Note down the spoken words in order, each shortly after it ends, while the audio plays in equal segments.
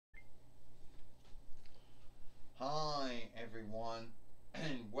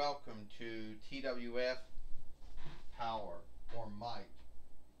TWF Power or Might.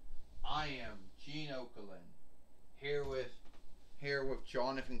 I am Gene Okerlund here with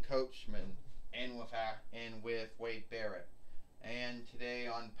Jonathan Coachman and with Wade Barrett. And today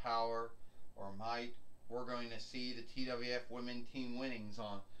on Power or Might, we're going to see the TWF women team winnings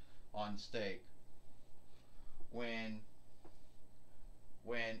on stake. When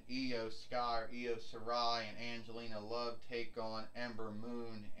Io Sky or Io Sarai and Angelina Love take on Ember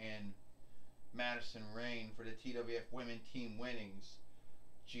Moon and Madison Rayne for the TWF women team winnings,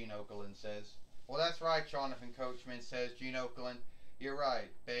 Gene Okerlund says. Well, that's right, Jonathan Coachman, says Gene Okerlund. You're right.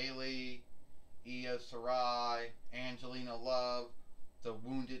 Bayley, Io Sarai, Angelina Love, the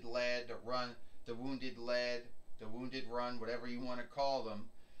Wounded Lead, the Wounded Run, whatever you want to call them,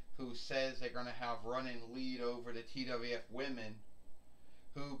 who says they're going to have running lead over the TWF women,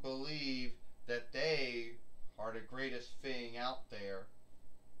 who believe that they are the greatest thing out there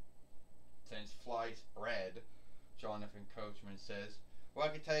since sliced bread, Jonathan Coachman says. Well, I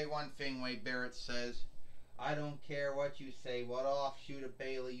can tell you one thing, Wade Barrett says. I don't care what you say, what offshoot of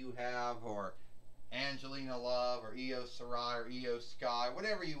Bayley you have, or Angelina Love, or Io Sarai, or Io Sky,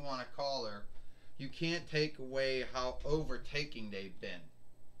 whatever you want to call her. You can't take away how overtaking they've been.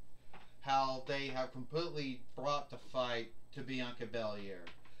 How they have completely brought the fight to Bianca Belair,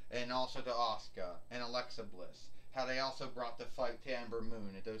 and also to Asuka and Alexa Bliss. How they also brought the fight to Ember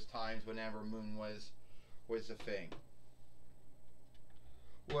Moon at those times when Ember Moon was the thing.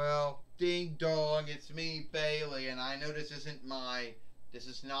 Well, ding dong, it's me, Bayley, and I know this is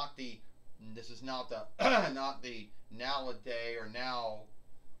not the not the nowadays or now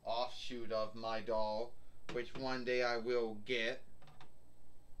offshoot of my doll, which one day I will get.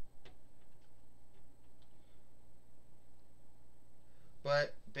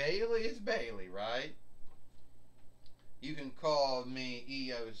 But Bayley is Bayley, right? You can call me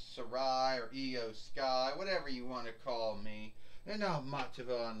Io Sarai or Io Sky, whatever you want to call me. There's not much of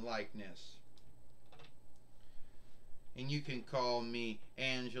an unlikeness. And you can call me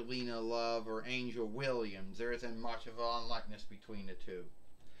Angelina Love or Angel Williams. There isn't much of an unlikeness between the two.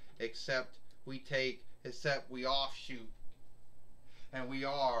 Except we offshoot. And we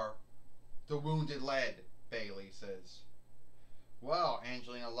are the Wounded Lead, Bayley says. Well,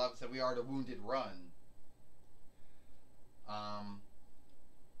 Angelina Love said we are the Wounded Run.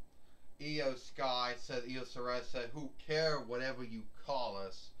 Io Sky said, Io Sarai said, who care whatever you call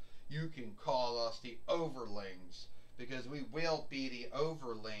us, you can call us the Overlings, because we will be the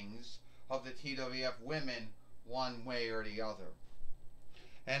Overlings of the TWF women one way or the other.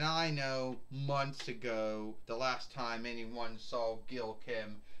 And I know months ago, the last time anyone saw Gil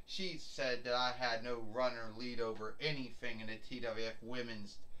Kim, she said that I had no runner lead over anything in the TWF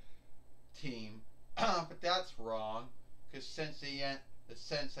women's team. But that's wrong, because since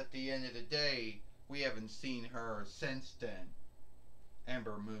at the end of the day, we haven't seen her since then.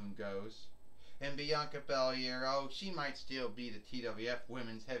 Ember Moon goes. And Bianca Belair, oh, she might still be the TWF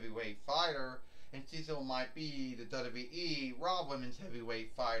women's heavyweight fighter, and she still might be the WWE Raw women's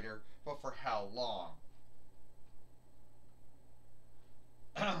heavyweight fighter, but for how long?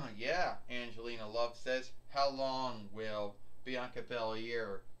 Yeah, Angelina Love says, how long will Bianca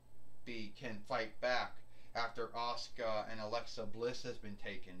Belair can fight back after Asuka and Alexa Bliss has been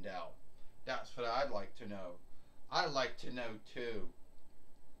taken out? That's what I'd like to know. I'd like to know too.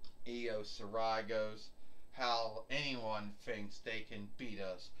 Io Sarai goes, how anyone thinks they can beat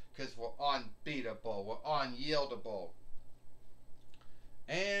us, because we're unbeatable, we're unyieldable.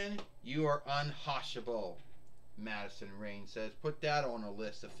 And you are unhoshable, Madison Rayne says. Put that on a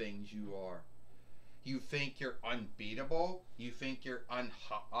list of things you are. You think you're unbeatable? You think you're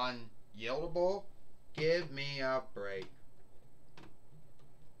unyieldable? Give me a break.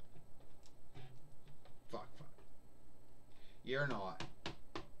 Fuck. You're not.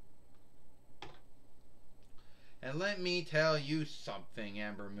 And let me tell you something,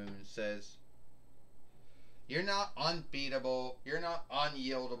 Ember Moon says. You're not unbeatable. You're not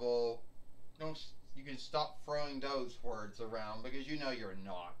unyieldable. You can stop throwing those words around, because you know you're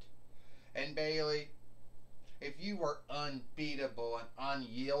not. And Bayley, if you were unbeatable and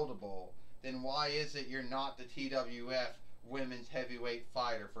unyieldable, then why is it you're not the TWF women's heavyweight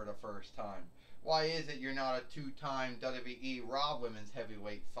fighter for the first time? Why is it you're not a two-time WWE Raw women's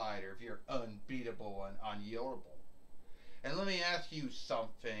heavyweight fighter if you're unbeatable and unyieldable? And let me ask you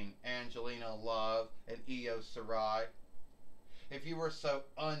something, Angelina Love and Io Sarai. If you were so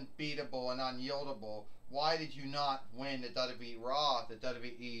unbeatable and unyieldable, why did you not win the WWE Raw, the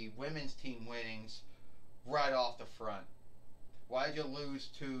WWE women's team winnings right off the front? Why did you lose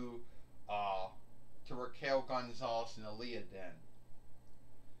to Raquel Gonzalez and Aaliyah then?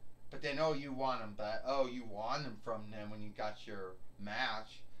 But then, you want them back. You won them from them when you got your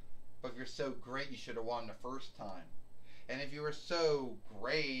match. But if you're so great, you should have won the first time. And if you were so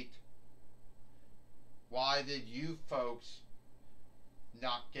great, why did you folks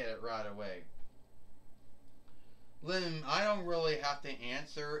not get it right away? Lynn, I don't really have to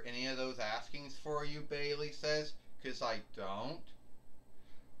answer any of those askings for you, Bailey says, because I don't.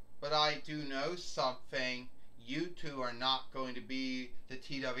 But I do know something. You two are not going to be the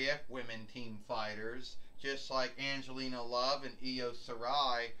TWF Women Team Fighters, just like Angelina Love and Io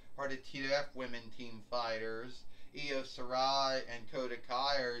Sarai are the TWF Women Team Fighters. Io Sarai and Kota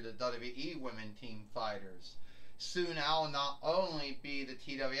Kai are the WWE Women Team Fighters. Soon I'll not only be the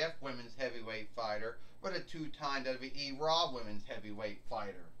TWF Women's Heavyweight Fighter, but a two-time WWE Raw Women's Heavyweight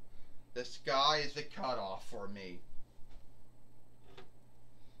Fighter. The sky is the cutoff for me.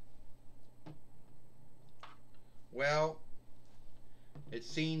 Well, it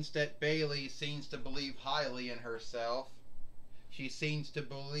seems that Bailey seems to believe highly in herself. She seems to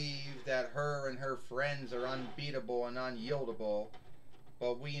believe that her and her friends are unbeatable and unyieldable.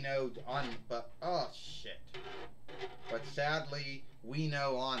 But we know but sadly, we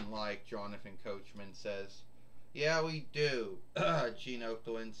know unlike, Jonathan Coachman says. Yeah, we do, Gene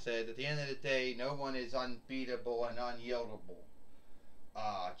Okerlund said. At the end of the day, no one is unbeatable and unyieldable.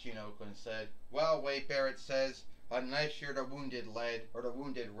 Gene Okerlund said. Well, Wade Barrett says, unless you're the Wounded Lead or the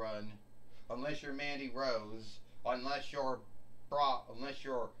Wounded Run, unless you're Mandy Rose, unless you're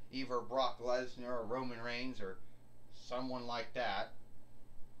either Brock Lesnar or Roman Reigns or someone like that.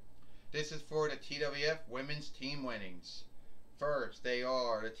 This is for the TWF Women's Team Winnings. First, they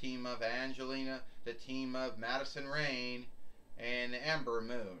are the team of Angelina, the team of Madison Rayne, and Ember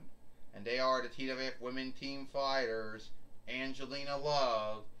Moon. And they are the TWF Women Team Fighters, Angelina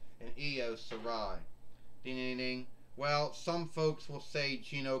Love and Io Sarai. Ding ding ding. Well, some folks will say,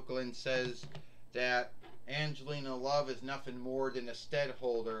 Gene Okerlund says, that Angelina Love is nothing more than a stead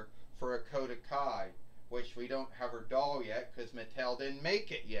holder for a Kota Kai, which we don't have her doll yet because Mattel didn't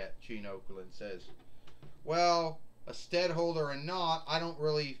make it yet, Gene Okerlund says. Well, a stead holder or not, I don't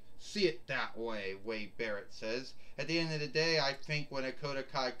really see it that way, Wade Barrett says. At the end of the day, I think when a Kota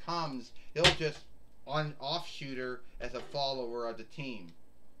Kai comes, he'll just offshoot her as a follower of the team.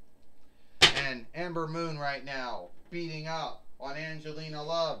 And Ember Moon right now, beating up on Angelina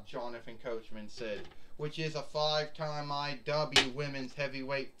Love, Jonathan Coachman said, which is a 5-time IW Women's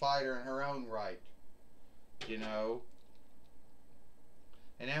Heavyweight Fighter in her own right. You know?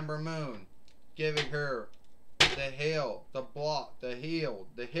 And Ember Moon giving her the hail, the block, the heel,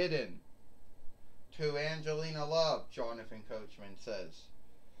 the hidden to Angelina Love, Jonathan Coachman says.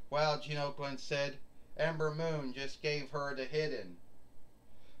 Well, Gene Okerlund said Ember Moon just gave her the hidden.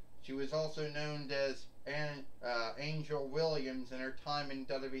 She was also known as Angel Williams in her time in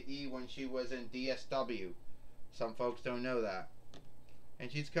WWE when she was in DSW. Some folks don't know that.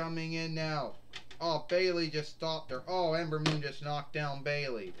 And she's coming in now. Oh, Bailey just stopped her. Oh, Ember Moon just knocked down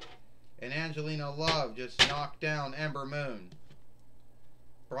Bailey. And Angelina Love just knocked down Ember Moon.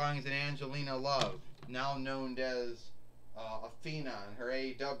 Brings in Angelina Love, now known as Athena in her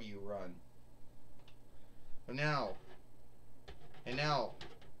AEW run. And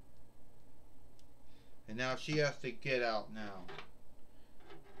now she has to get out now.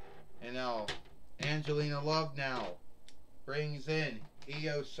 And now Angelina Love now brings in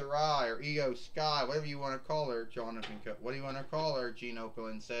Io Sarai or Io Sky, whatever you want to call her, Jonathan. What do you want to call her? Gene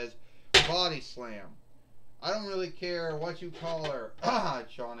Okerlund says. Body slam. I don't really care what you call her.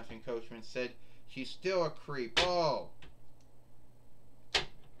 Jonathan Coachman said. She's still a creep. Oh.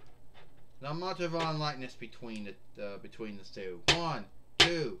 Not much of an unlikeness between the two. 1,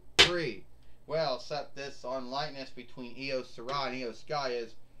 2, 3. Well, except this unlikeness between Io Sarai and Io Sky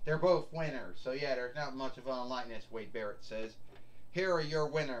is they're both winners. So yeah, there's not much of an unlikeness, Wade Barrett says. Here are your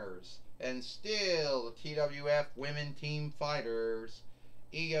winners. And still the TWF Women Team Fighters,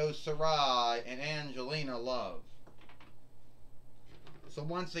 Io Sarai and Angelina Love. So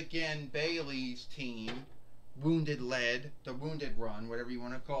once again, Bailey's team, Wounded Lead, the Wounded Run, whatever you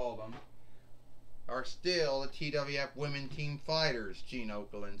want to call them, are still the TWF Women Team Fighters, Gene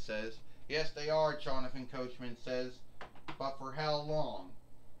Okerlund says. Yes, they are, Jonathan Coachman says. But for how long?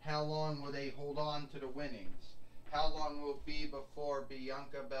 How long will they hold on to the winnings? How long will it be before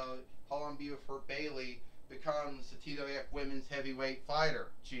how long be before Bailey becomes the TWF Women's Heavyweight Fighter,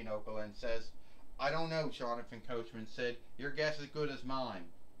 Gene Okerlund says. I don't know, Jonathan Coachman said. Your guess is as good as mine.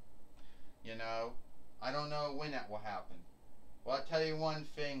 You know, I don't know when that will happen. Well, I'll tell you one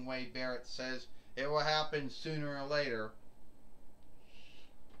thing, Wade Barrett says. It will happen sooner or later.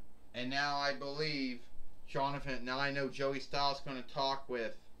 And now I believe, now I know Joey Styles is going to talk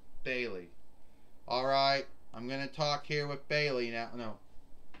with Bailey. Alright, I'm going to talk here with Bailey now. No.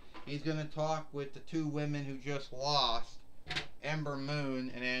 He's going to talk with the two women who just lost, Ember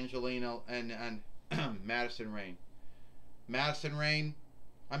Moon and Angelina and Madison Rayne.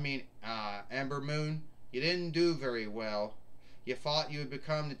 Ember Moon, you didn't do very well. You thought you would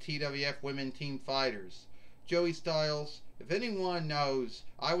become the TWF Women Team Fighters. Joey Styles, if anyone knows,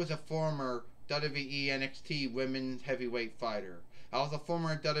 I was a former WWE NXT Women's Heavyweight Fighter. I was a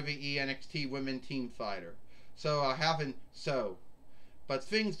former WWE NXT Women Team Fighter. But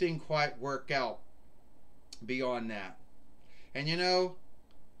things didn't quite work out beyond that. And you know,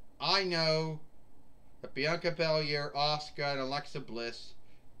 I know that Bianca Belair, Asuka, and Alexa Bliss,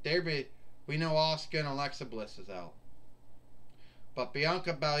 we know Asuka and Alexa Bliss is out. But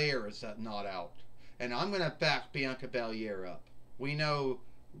Bianca Belair is not out. And I'm going to back Bianca Belair up. We know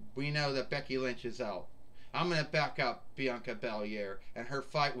that Becky Lynch is out. I'm going to back up Bianca Belair and her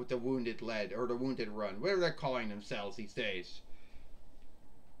fight with the Wounded Lead, or the Wounded Run, whatever they're calling themselves these days.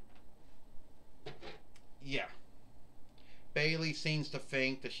 Yeah. Bailey seems to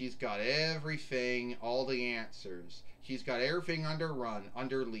think that she's got everything, all the answers. She's got everything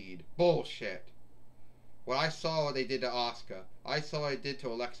under lead. Bullshit. What I saw what they did to Asuka. I saw what they did to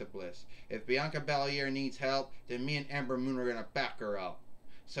Alexa Bliss. If Bianca Belair needs help, then me and Ember Moon are going to back her up.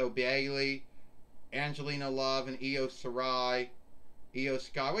 So Bailey, Angelina Love, and Io Sky, what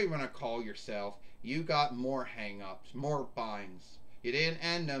do you want to call yourself? You got more hang-ups, more binds. You didn't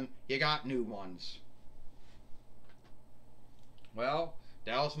end them, you got new ones. Well,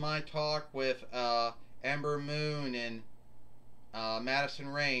 that was my talk with Ember Moon and Madison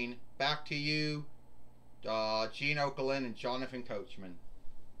Rayne. Back to you, Gene Okerlund and Jonathan Coachman.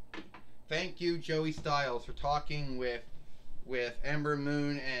 Thank you, Joey Styles, for talking with Ember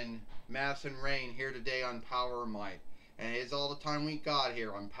Moon and Madison Rayne here today on Power or Might. And it is all the time we got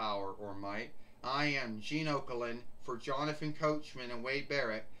here on Power or Might. I am Gene Okerlund for Jonathan Coachman and Wade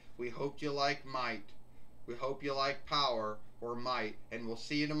Barrett. We hope you like Might. We hope you like Power or Might. And we'll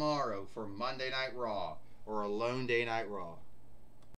see you tomorrow for Monday Night Raw or a Lone Day Night Raw.